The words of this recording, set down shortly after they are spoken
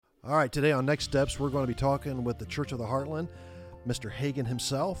All right, today on Next Steps, we're going to be talking with the Church of the Heartland, Mr. Hagin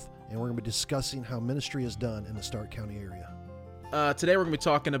himself, and we're going to be discussing how ministry is done in the Starke County area. Today we're going to be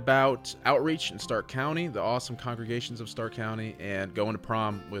talking about outreach in Starke County, the awesome congregations of Starke County, and going to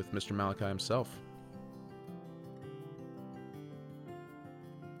prom with Mr. Malachi himself.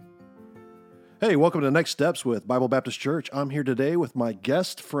 Hey, welcome to Next Steps with Bible Baptist Church. I'm here today with my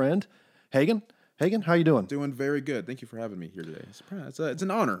guest friend, Hagin. Hagin, how you doing? Doing very good. Thank you for having me here today. It's an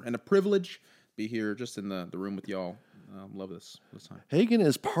honor and a privilege to be here just in the room with y'all. Love this time. Hagin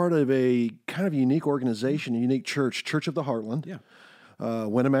is part of a kind of unique organization, a unique church, Church of the Heartland. Yeah.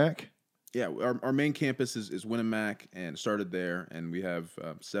 Winnemac. Yeah, our main campus is Winnemac, and started there, and we have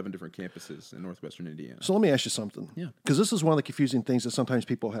 7 different campuses in northwestern Indiana. So let me ask you something. Yeah. Because this is one of the confusing things that sometimes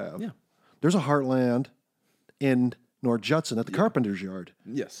people have. Yeah. There's a Heartland in North Judson at the Carpenter's Yard.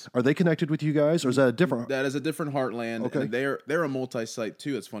 Yes. Are they connected with you guys, or is that a different? That is a different Heartland. Okay. And they're a multi-site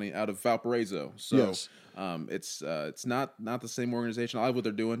too. It's funny, out of Valparaiso. So Yes. It's not the same organization. I love what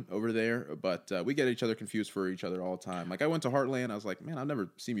they're doing over there, but we get each other confused for each other all the time. Like I went to Heartland, I was like, man, I've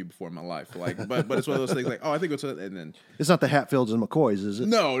never seen you before in my life. Like, but it's one of those things. Like, oh, I think it's and then It's not the Hatfields and McCoys, is it?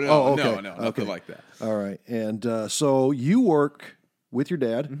 no, nothing like that. All right, and so you work with your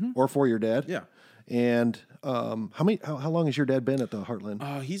dad or for your dad? Yeah. And how long has your dad been at the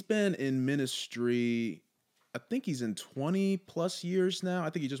Heartland? He's been in ministry, I think he's in 20 plus years now. I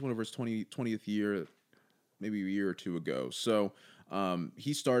think he just went over his 20th year, maybe a year or two ago. So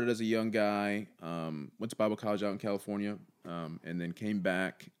he started as a young guy, went to Bible college out in California, and then came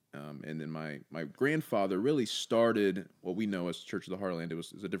back. And then my grandfather really started what we know as Church of the Heartland. It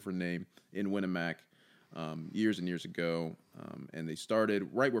was a different name in Winnemac. Years and years ago, and they started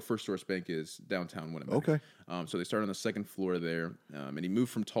right where First Source Bank is, downtown Winnemac. Okay. So they started on the second floor there, and he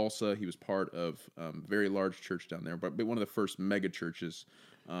moved from Tulsa. He was part of a very large church down there, but one of the first mega churches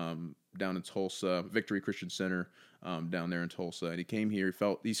down in Tulsa, Victory Christian Center down there in Tulsa. And he came here.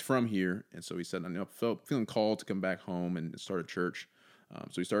 He's from here, and so he said, feeling called to come back home and start a church.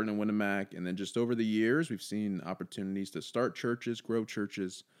 So he started in Winnemac, and then just over the years, we've seen opportunities to start churches, grow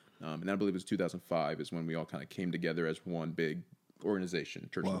churches. And I believe it was 2005 is when we all kind of came together as one big organization,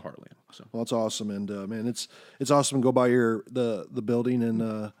 Church of the Heartland. So. Well, it's awesome, and man, it's awesome to go by the building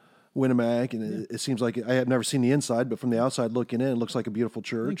in Winnemac, and it seems like I have never seen the inside, but from the outside looking in, it looks like a beautiful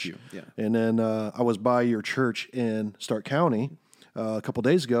church. Thank you. Yeah. And then I was by your church in Starke County a couple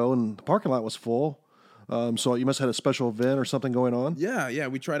days ago, and the parking lot was full. So you must have had a special event or something going on? Yeah.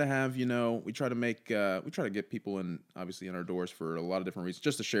 We try to have, we try to get people in, obviously, in our doors for a lot of different reasons,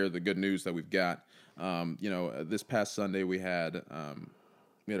 just to share the good news that we've got. This past Sunday we had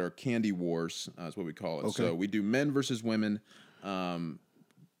our candy wars, is what we call it. Okay. So we do men versus women,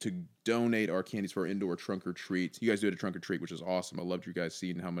 to donate our candies for our indoor trunk or treat. You guys do it a trunk or treat, which is awesome. I loved you guys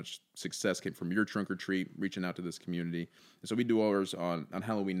seeing how much success came from your trunk or treat, reaching out to this community. And so we do ours on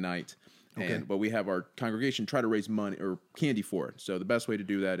Halloween night. Okay. But we have our congregation try to raise money or candy for it. So the best way to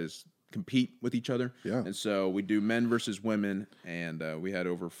do that is compete with each other. Yeah. And so we do men versus women, and we had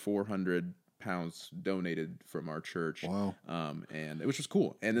over 400 pounds donated from our church. Wow. And which was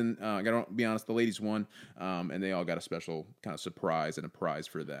cool. And then I gotta be honest, the ladies won, and they all got a special kind of surprise and a prize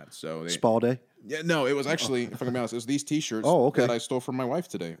for that. So Spa day? Yeah, no, it was actually, if I can be honest, it was these T-shirts that I stole from my wife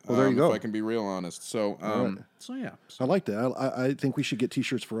today. Well, there you go. If I can be real honest. So, so yeah. I like that. I think we should get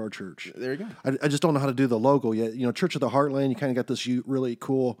T-shirts for our church. There you go. I just don't know how to do the logo yet. Church of the Heartland, you kind of got this really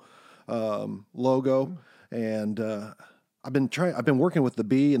cool logo, and I've been working with the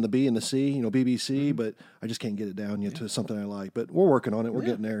B and the C, BBC, but I just can't get it down yet to something I like. But we're working on it. We're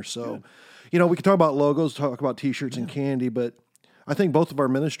getting there. So, we can talk about logos, talk about T-shirts and candy, but I think both of our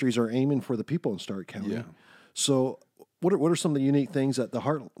ministries are aiming for the people in Starke County. Yeah. So, what are some of the unique things that the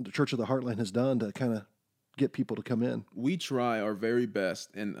Church of the Heartland has done to kind of get people to come in? We try our very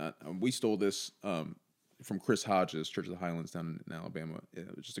best, and we stole this from Chris Hodges, Church of the Highlands down in Alabama.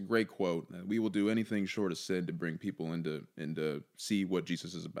 It was just a great quote. We will do anything short of sin to bring people into see what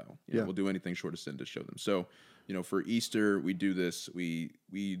Jesus is about. We'll do anything short of sin to show them. So, for Easter, we do this. We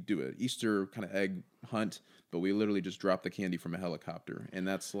do an Easter kind of egg hunt, but we literally just drop the candy from a helicopter. And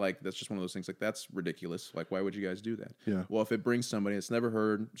that's just one of those things, like, that's ridiculous. Like, why would you guys do that? Yeah. Well, if it brings somebody that's never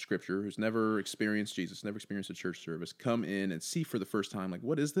heard Scripture, who's never experienced Jesus, never experienced a church service, come in and see for the first time, like,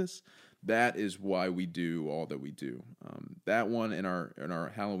 what is this? That is why we do all that we do. That one in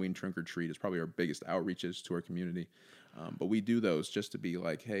our Halloween trunk or treat is probably our biggest outreaches to our community. But we do those just to be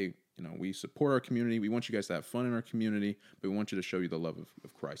like, hey, we support our community. We want you guys to have fun in our community, but we want you to show you the love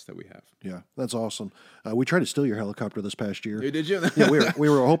of Christ that we have. Yeah, that's awesome. We tried to steal your helicopter this past year. Did you? Yeah, we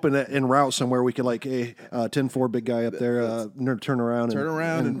were hoping that en route somewhere we could 10-4 big guy up there, turn around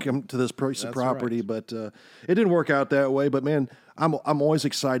and come to this piece of property. Right. But it didn't work out that way. But man, I'm always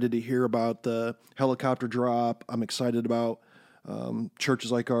excited to hear about the helicopter drop. I'm excited about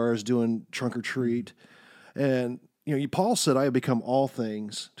churches like ours doing trunk or treat, and Paul said, I have become all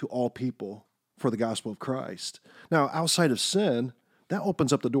things to all people for the gospel of Christ. Now, outside of sin, that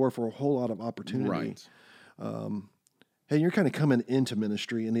opens up the door for a whole lot of opportunity. Right. Hey, you're kind of coming into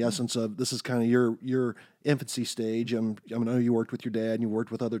ministry in the essence of this is kind of your infancy stage. I know you worked with your dad and you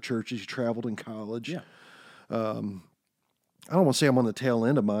worked with other churches. You traveled in college. Yeah. I don't want to say I'm on the tail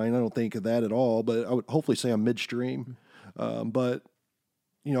end of mine. I don't think of that at all, but I would hopefully say I'm midstream. But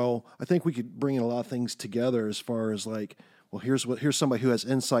I think we could bring in a lot of things together as far as here's somebody who has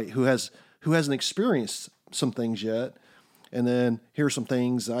insight, who hasn't experienced some things yet, and then here's some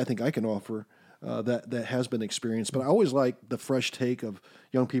things that I think I can offer that has been experienced. But I always like the fresh take of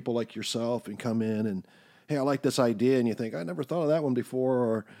young people like yourself and come in and, hey, I like this idea, and you think I never thought of that one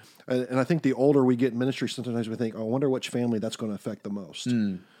before, and I think the older we get in ministry, sometimes we think, I wonder which family that's going to affect the most,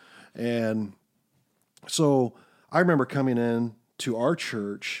 and so I remember coming in to our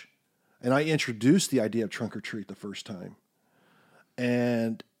church, and I introduced the idea of trunk or treat the first time,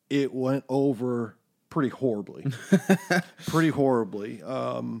 and it went over pretty horribly.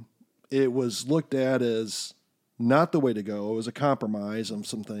 It was looked at as not the way to go. It was a compromise on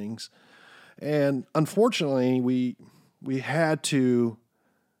some things, and unfortunately, we had to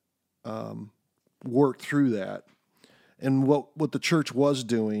work through that. And what the church was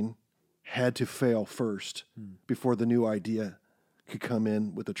doing had to fail first before the new idea could come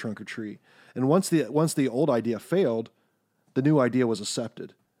in with the trunk or treat. And once the old idea failed, the new idea was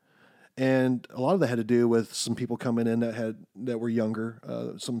accepted. And a lot of that had to do with some people coming in that were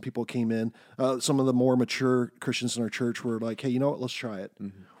younger. Some people came in. Some of the more mature Christians in our church were like, hey, you know what? Let's try it.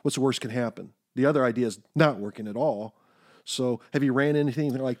 Mm-hmm. What's the worst can happen? The other idea is not working at all. So have you ran into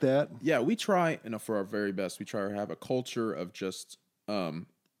anything like that? Yeah, we try, for our very best, we try to have a culture of just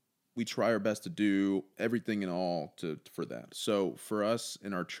we try our best to do everything and all for that. So for us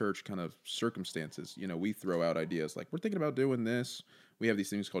in our church kind of circumstances, we throw out ideas like we're thinking about doing this. We have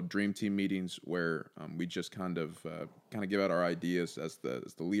these things called dream team meetings where we just kind of give out our ideas as the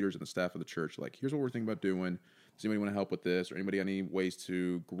leaders and the staff of the church. Like, here's what we're thinking about doing. Does anybody want to help with this, or anybody got any ways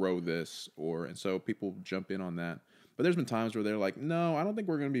to grow this? And so people jump in on that. But there's been times where they're like, no, I don't think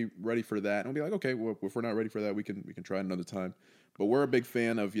we're going to be ready for that. And we'll be like, okay, well, if we're not ready for that, we can try it another time. But we're a big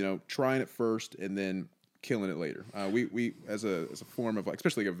fan of, trying it first and then killing it later. We as a form of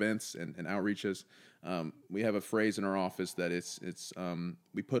especially events and outreaches, we have a phrase in our office that it's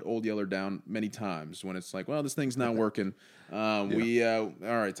we put Old Yeller down many times when it's like, well, this thing's not working. All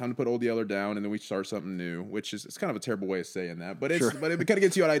right, time to put Old Yeller down, and then we start something new, which is it's kind of a terrible way of saying that, but it kind of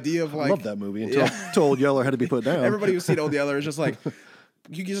gets you an idea of I love that movie until Old Yeller had to be put down. Everybody who's seen Old Yeller is just like,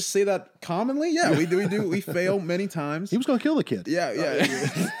 you can just say that commonly? Yeah, we do. We fail many times. He was going to kill the kid. Yeah.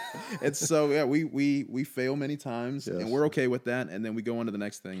 And so, we fail many times, and we're okay with that, and then we go on to the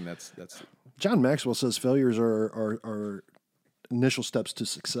next thing. That's John Maxwell says failures are initial steps to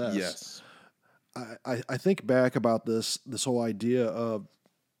success. Yes. I think back about this whole idea of,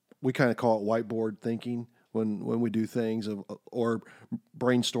 we kind of call it whiteboard thinking when we do things, or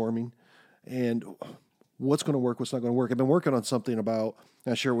brainstorming, and what's going to work, what's not going to work. I've been working on something about,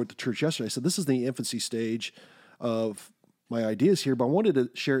 and I shared with the church yesterday. I said, this is the infancy stage of my ideas here, but I wanted to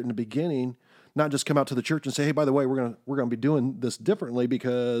share it in the beginning, not just come out to the church and say, hey, by the way, we're going to be doing this differently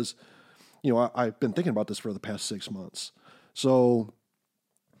because, I've been thinking about this for the past 6 months. So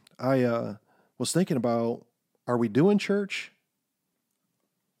I was thinking about, are we doing church?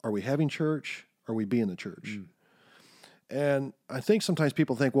 Are we having church? Are we being the church? And I think sometimes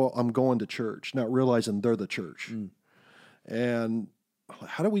people think, well, I'm going to church, not realizing they're the church. And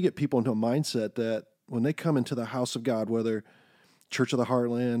how do we get people into a mindset that when they come into the house of God, whether Church of the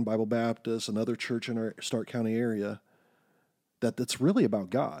Heartland, Bible Baptist, another church in our Starke County area, that's really about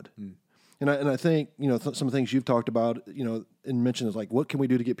God? And I think, some of the things you've talked about, and mentioned is like, what can we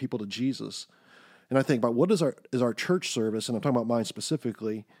do to get people to Jesus? And I think about what is our church service, and I'm talking about mine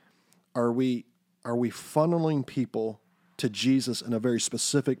specifically, are we funneling people to Jesus in a very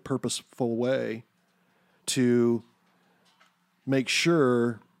specific, purposeful way to make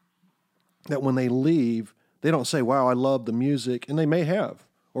sure that when they leave, they don't say, wow, I love the music, and they may have,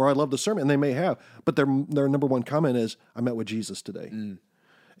 or I love the sermon, and they may have, but their number one comment is, I met with Jesus today.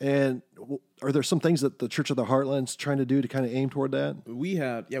 And are there some things that the Church of the Heartland's trying to do to kind of aim toward that? We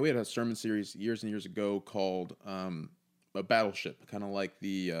had a sermon series years and years ago called a battleship, kind of like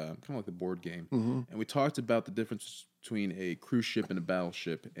the board game, and we talked about the difference between a cruise ship and a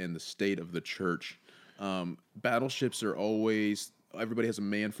battleship and the state of the church. Battleships are always, everybody has a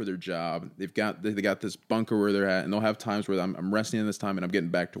man for their job. They got this bunker where they're at, and they'll have times where I'm resting in this time and I'm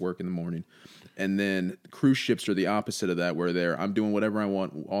getting back to work in the morning. And then cruise ships are the opposite of that, where I'm doing whatever I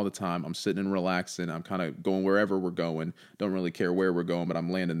want all the time. I'm sitting and relaxing. I'm kind of going wherever we're going. Don't really care where we're going, but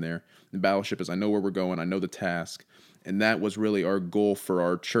I'm landing there. The battleship is I know where we're going. I know the task. And that was really our goal for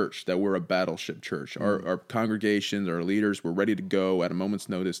our church, that we're a battleship church. Our congregations, our leaders, we're ready to go at a moment's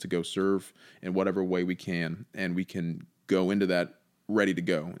notice to go serve in whatever way we can. And we can go into that ready to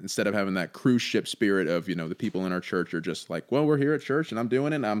go, instead of having that cruise ship spirit of, the people in our church are just like, well, we're here at church and I'm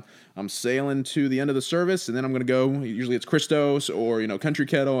doing it. I'm sailing to the end of the service and then I'm going to go. Usually it's Christos or, Country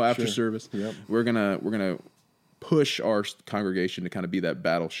Kettle after service. Yep. We're going to push our congregation to kind of be that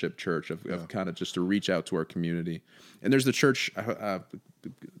battleship church of kind of just to reach out to our community. And there's the church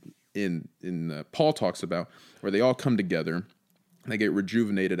in Paul talks about where they all come together. They get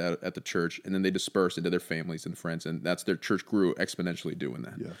rejuvenated at the church, and then they disperse into their families and friends, and that's their church grew exponentially doing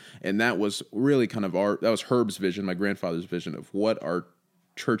that. Yeah. And that was really kind of that was Herb's vision, my grandfather's vision of what our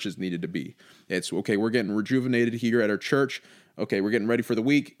churches needed to be. It's, okay, we're getting rejuvenated here at our church. Okay, we're getting ready for the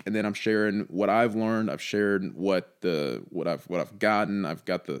week, and then I'm sharing what I've learned. I've shared what I've gotten. I've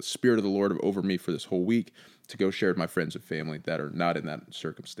got the Spirit of the Lord over me for this whole week to go share with my friends and family that are not in that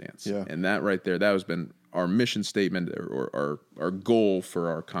circumstance. Yeah. And that right there, that has been our mission statement or our goal for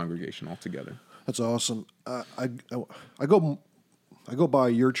our congregation altogether. That's awesome. I go by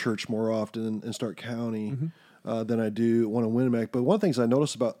your church more often in Starke County than I do one in Winnemac. But one of the things I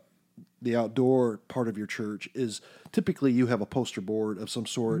notice about the outdoor part of your church is typically you have a poster board of some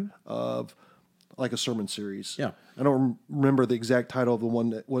sort of like a sermon series. Yeah. I don't remember the exact title of the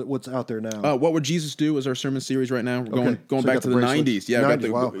one what's out there now. What Would Jesus Do is our sermon series right now. We're going back to the 90s. Yeah,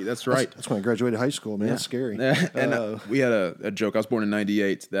 90s, wow. That's right. That's when I graduated high school, man. Yeah. That's scary. And we had a joke. I was born in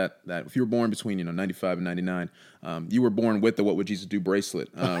 98 that if you were born between 95 and 99, you were born with the What Would Jesus Do bracelet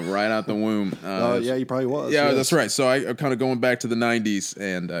right out the womb. Yeah, you probably was. Yeah, yes. That's right. So I'm kind of going back to the 90s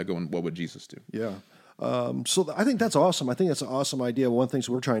and going, what would Jesus do? Yeah. So I think that's awesome. I think that's an awesome idea. One of the things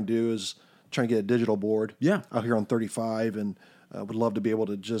we're trying to do is trying to get a digital board out here on 35, and would love to be able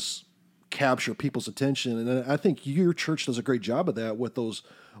to just capture people's attention. And I think your church does a great job of that with those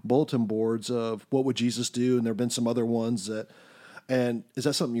bulletin boards of what would Jesus do, and there have been some other ones that. And is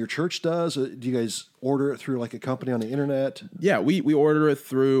that something your church does? Do you guys order it through like a company on the internet? Yeah, we order it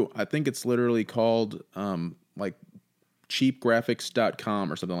through, I think it's literally called like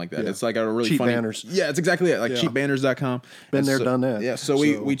cheapgraphics.com or something like that. Yeah. It's like a really cheap funny banners. Yeah, it's exactly it. Like cheapbanners.com. Been there, done that. Yeah, so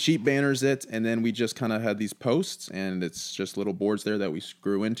we cheap banners it, and then we just kind of had these posts, and it's just little boards there that we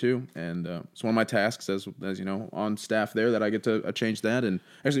screw into, and it's one of my tasks as on staff there that I get to change that. And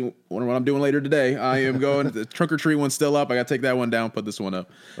actually, what I'm doing later today, I am going. The trunk or treat one's still up. I got to take that one down, put this one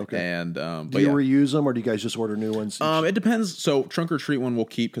up. Okay. And do you reuse them, or do you guys just order new ones? It depends. So trunk or treat one we'll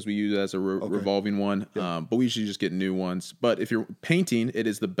keep because we use it as a revolving one. Yeah. But we usually just get new ones. But if you're painting, it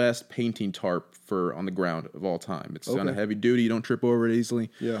is the best painting tarp for on the ground of all time. It's kind of heavy duty. You don't trip over it easily.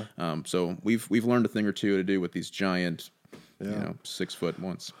 Yeah. So we've learned a thing or two to do with these giant, 6 foot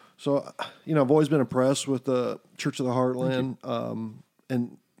ones. So, I've always been impressed with the Church of the Heartland,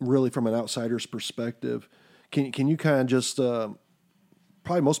 and really from an outsider's perspective. Can you kind of just,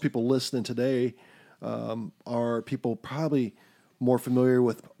 probably most people listening today are people probably more familiar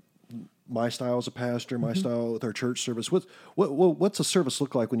with my style as a pastor, my style with our church service. What's a service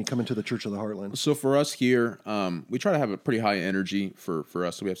look like when you come into the Church of the Heartland? So for us here, we try to have a pretty high energy for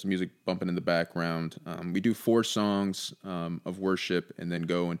us. So we have some music bumping in the background. We do 4 songs of worship and then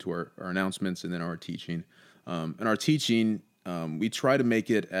go into our announcements and then our teaching. And our teaching, we try to make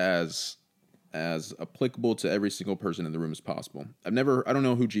it as applicable to every single person in the room as possible. I don't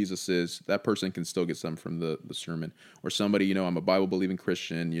know who Jesus is. That person can still get some from the sermon. Or somebody, I'm a Bible-believing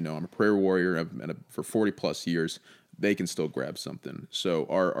Christian, I'm a prayer warrior for 40 plus years. They can still grab something. So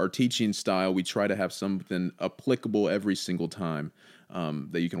our teaching style, we try to have something applicable every single time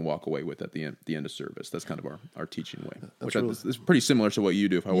that you can walk away with at the end of service. That's kind of our teaching way, which is pretty similar to what you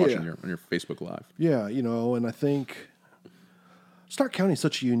do if I watch on your Facebook Live. Yeah, and I think Starke County is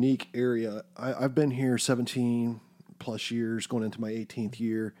such a unique area. I've been here 17 plus years, going into my 18th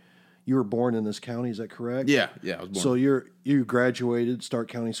year. you were born in this county. Is that correct? Yeah, I was born. So you graduated Starke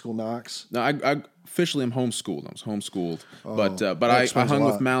County School, Knox. No, I officially am homeschooled. I was homeschooled, but that I explains hung a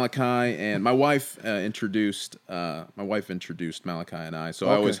with lot. Malachi, and my wife introduced Malachi and I. So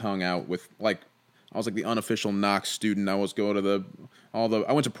I always hung out with I was like the unofficial Knox student. I was go to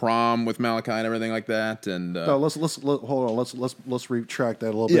I went to prom with Malachi and everything like that. And No, let's hold on. Let's retract that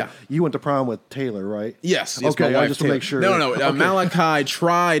a little bit. Yeah. You went to prom with Taylor, right? Yes. Okay, my wife, just to Taylor. make sure. No. Okay. Malachi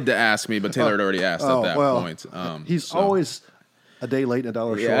tried to ask me, but Taylor had already asked at that point. He's always a day late and a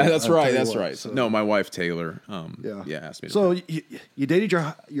dollar short. Yeah, that's I'll right. tell you That's what, right. so. No, my wife Taylor. Asked me. So you dated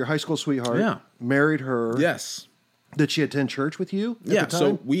your high school sweetheart. Yeah. Married her. Yes. Did she attend church with you? At Yeah. the time?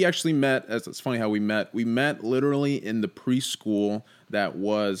 So we actually met. It's funny how we met. We met literally in the preschool that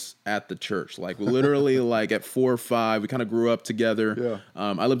was at the church. Like literally, like at 4 or 5, we kind of grew up together.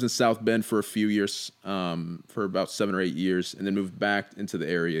 Yeah. I lived in South Bend for a few years, for about 7 or 8 years, and then moved back into the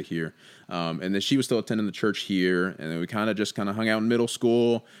area here. And then she was still attending the church here, and then we kind of hung out in middle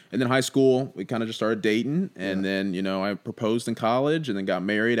school, and then high school we kind of just started dating, and then I proposed in college, and then got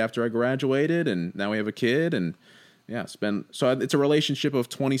married after I graduated, and now we have a kid, and it's a relationship of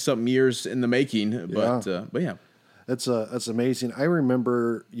 20-something years in the making, but yeah. That's amazing. I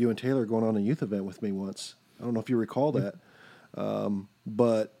remember you and Taylor going on a youth event with me once. I don't know if you recall that,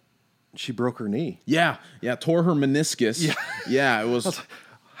 but she broke her knee. Yeah, tore her meniscus. Yeah,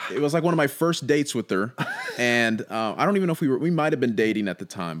 it was like one of my first dates with her, and I don't even know if we might have been dating at the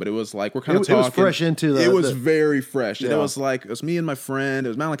time, but it was like we're kind of talking. It was fresh into the. It was very fresh. And Yeah. it was me and my friend. It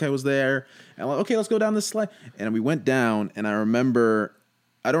was Malachi was there, and I'm like, okay, let's go down this slide. And we went down, and I don't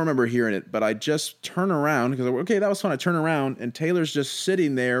remember hearing it, but I just turn around because okay, that was fun. I turn around, and Taylor's just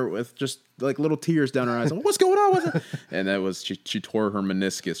sitting there with just like little tears down her eyes. I'm like, what's going on with it? And that was she tore her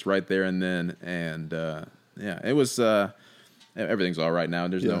meniscus right there and then, and it was. Everything's all right now.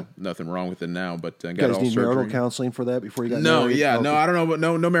 There's nothing wrong with it now. But You got guys all need surgery. marital counseling for that before you got No, married? yeah, Okay. no, I don't know, but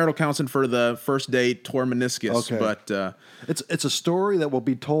no marital counseling for the first date, tore meniscus. Okay. But It's a story that will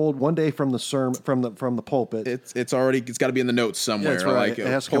be told one day from the sermon from the pulpit. it's got to be in the notes somewhere. That's right. Like It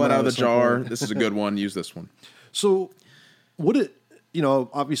has to pull come it out out of the at some jar. point. This is a good one. Use this one. So,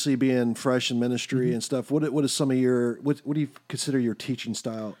 obviously being fresh in ministry and stuff. What is some of your what do you consider your teaching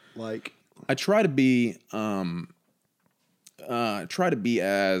style like? I try to be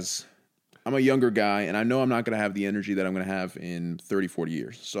as I'm a younger guy, and I know I'm not going to have the energy that I'm going to have in 30, 40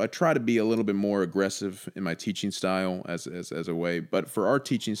 years. So I try to be a little bit more aggressive in my teaching style as a way. But for our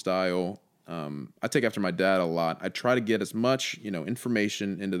teaching style, I take after my dad a lot. I try to get as much,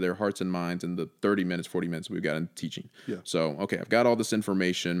 information into their hearts and minds in the 30 minutes, 40 minutes we've got in teaching. Yeah. So, okay, I've got all this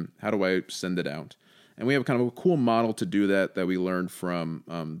information. How do I send it out? And we have kind of a cool model to do that we learned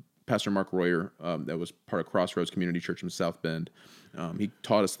from Pastor Mark Royer, that was part of Crossroads Community Church in South Bend. He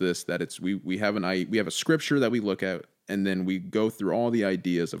taught us this, that it's we have a scripture that we look at, and then we go through all the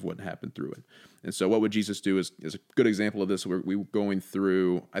ideas of what happened through it. And so what would Jesus do is a good example of this. We're going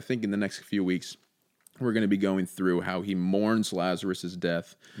through, I think in the next few weeks, we're going to be going through how he mourns Lazarus'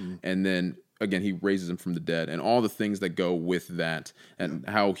 death, and then again he raises him from the dead, and all the things that go with that, and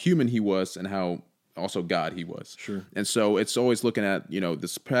how human he was, and how also God he was. Sure. And so it's always looking at,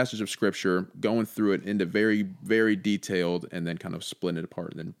 this passage of scripture, going through it into very, very detailed, and then kind of splitting it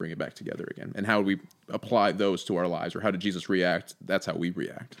apart and then bring it back together again. And how do we apply those to our lives, or how did Jesus react? That's how we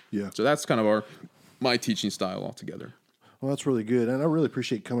react. Yeah. So that's kind of my teaching style altogether. Well, that's really good, and I really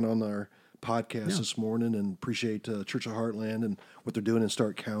appreciate coming on our podcast this morning, and appreciate Church of Heartland and what they're doing in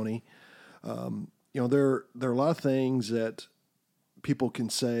Starke County. There are a lot of things that people can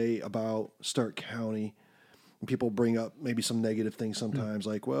say about Starke County, and people bring up maybe some negative things sometimes,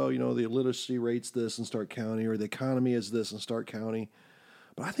 like, well, the illiteracy rate's this in Starke County, or the economy is this in Starke County.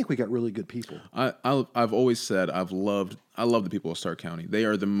 But I think we got really good people. I've always said I love the people of Starke County. They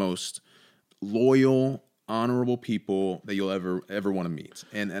are the most loyal, honorable people that you'll ever want to meet.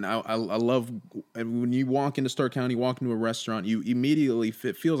 And I love, and when you walk into Starke County, walk into a restaurant, you immediately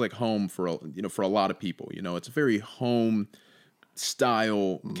it feels like home for a lot of people. It's a very home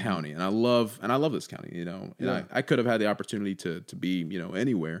style county, and I love this county, and I could have had the opportunity to be,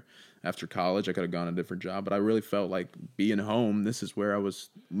 anywhere after college. I could have gone a different job, but I really felt like being home, this is where I was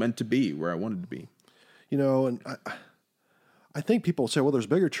meant to be, where I wanted to be. And I think people say, well, there's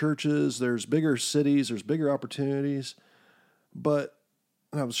bigger churches, there's bigger cities, there's bigger opportunities. But,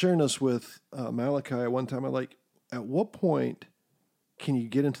 and I was sharing this with Malachi at one time, at what point can you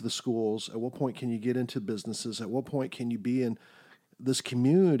get into the schools? At what point can you get into businesses? At what point can you be in this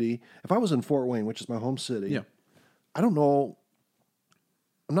community? If I was in Fort Wayne, which is my home city, I don't know.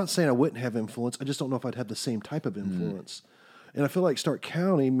 I'm not saying I wouldn't have influence. I just don't know if I'd have the same type of influence. And I feel like Starke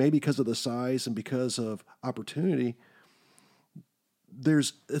County, maybe because of the size and because of opportunity,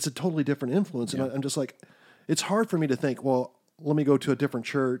 it's a totally different influence. And I'm just like, it's hard for me to think, well, let me go to a different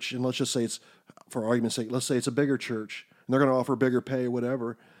church, and let's just say it's, for argument's sake, let's say it's a bigger church, and they're going to offer bigger pay or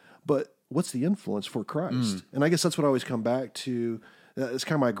whatever. But what's the influence for Christ? And I guess that's what I always come back to. It's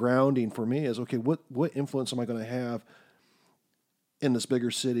kind of my grounding for me is, okay, what influence am I going to have in this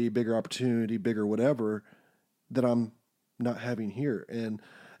bigger city, bigger opportunity, bigger whatever, that I'm not having here? And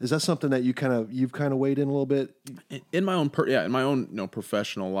is that something that you've kind of weighed in a little bit? In my own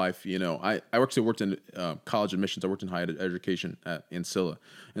professional life, I actually worked in college admissions. I worked in higher education in Scylla,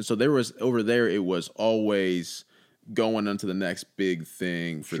 and so over there it was always going on to the next big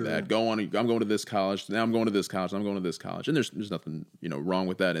thing for that. I'm going to this college. Now I'm going to this college. I'm going to this college. And there's nothing, wrong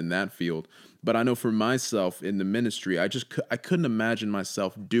with that in that field. But I know for myself in the ministry, I couldn't imagine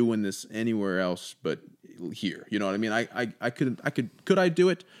myself doing this anywhere else but here. You know what I mean? Could I do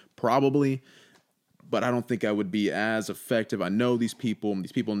it? Probably. But I don't think I would be as effective. I know these people.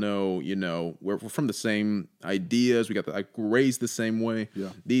 These people know, we're from the same ideas. I raised the same way. Yeah.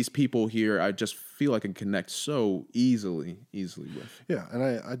 These people here, I just feel I can connect so easily with. Yeah,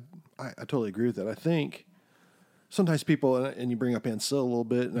 and I totally agree with that. I think sometimes people, and you bring up Ansel a little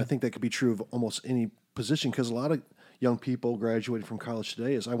bit, and I think that could be true of almost any position, because a lot of young people graduating from college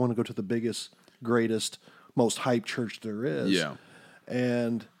today is, I want to go to the biggest, greatest, most hyped church there is. Yeah.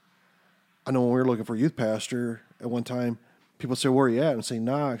 And I know when we were looking for a youth pastor at one time, people say, "Where are you at?" And say,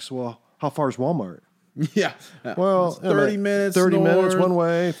 "Knox." Well, how far is Walmart? Yeah. Well, 30 minutes. 30 north. minutes one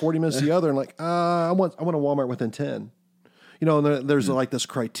way, 40 minutes the other. And like, I want a Walmart within 10. And there's like this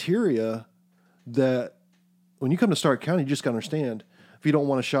criteria that when you come to Starke County, you just got to understand, if you don't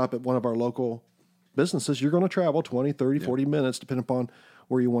want to shop at one of our local businesses, you're going to travel 20, 30, 40 minutes, depending upon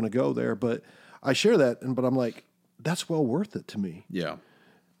where you want to go there. But I share that, but I'm like, that's well worth it to me. Yeah.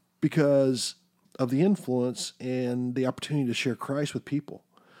 Because of the influence and the opportunity to share Christ with people.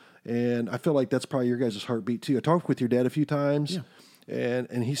 And I feel like that's probably your guys' heartbeat too. I talked with your dad a few times,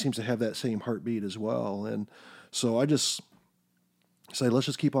 and he seems to have that same heartbeat as well. And so I just say, let's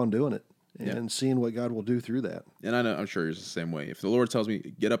just keep on doing it and seeing what God will do through that. And I know, I'm sure he's the same way. If the Lord tells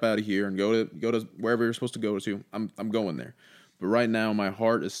me, get up out of here and go to wherever you're supposed to go to, I'm going there. But right now, my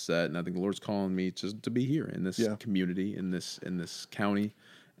heart is set, and I think the Lord's calling me to be here in this community, in this county.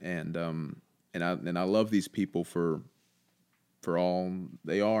 And I love these people for all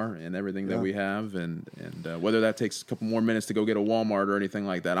they are and everything that we have, and whether that takes a couple more minutes to go get a Walmart or anything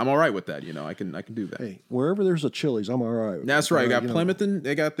like that, I'm all right with that. I can do that. Hey, wherever there's a Chili's, I'm all right. That's right. You got Plymouth, and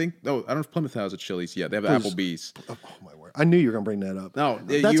they got I don't know if Plymouth has a Chili's yet. They have Applebee's. Oh my word! I knew you were going to bring that up. No,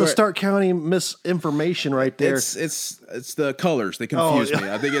 that's a Starke County misinformation right there. It's the colors. They confuse me.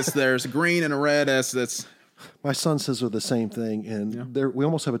 I think there's a green and a red. That's. My son says they're the same thing, and we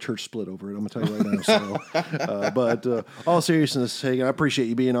almost have a church split over it. I'm going to tell you right now. But all seriousness, Hagin, I appreciate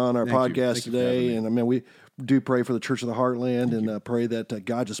you being on our podcast today. And we do pray for the Church of the Heartland, and pray that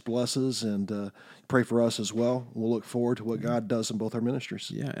God just blesses, and pray for us as well. We'll look forward to what God does in both our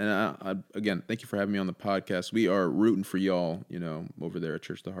ministries. Yeah, and I again, thank you for having me on the podcast. We are rooting for y'all, over there at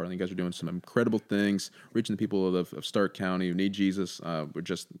Church of the Heartland. You guys are doing some incredible things, reaching the people of Starke County who need Jesus. We're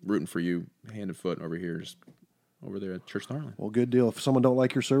just rooting for you, hand and foot over here, just over there at Church of the Heartland. Well, good deal. If someone don't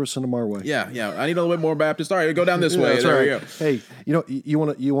like your service, send them our way. Yeah. I need a little bit more Baptist. All right, go down this way. That's there right. we go. Hey, you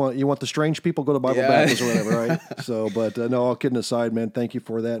want the strange people, go to Bible Baptist or whatever, right? So, but no, all kidding aside, man, thank you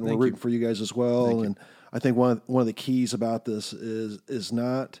for that, and we're rooting for you guys as well. And I think one of the keys about this is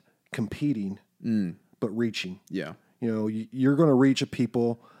not competing, but reaching. Yeah. You're going to reach a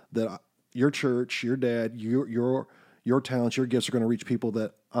people that your church, your dad, your talents, your gifts are going to reach people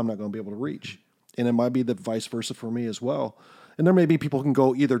that I'm not going to be able to reach. And it might be the vice versa for me as well. And there may be people who can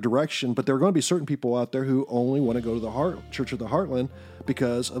go either direction, but there are going to be certain people out there who only want to go to the Church of the Heartland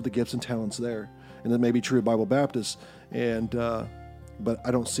because of the gifts and talents there. And that may be true of Bible Baptist. And but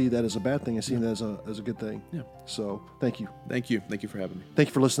I don't see that as a bad thing. I see that as a good thing. Yeah. So thank you. Thank you for having me. Thank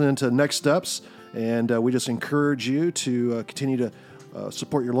you for listening to Next Steps. And we just encourage you to continue to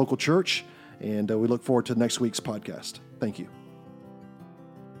support your local church. And we look forward to next week's podcast. Thank you.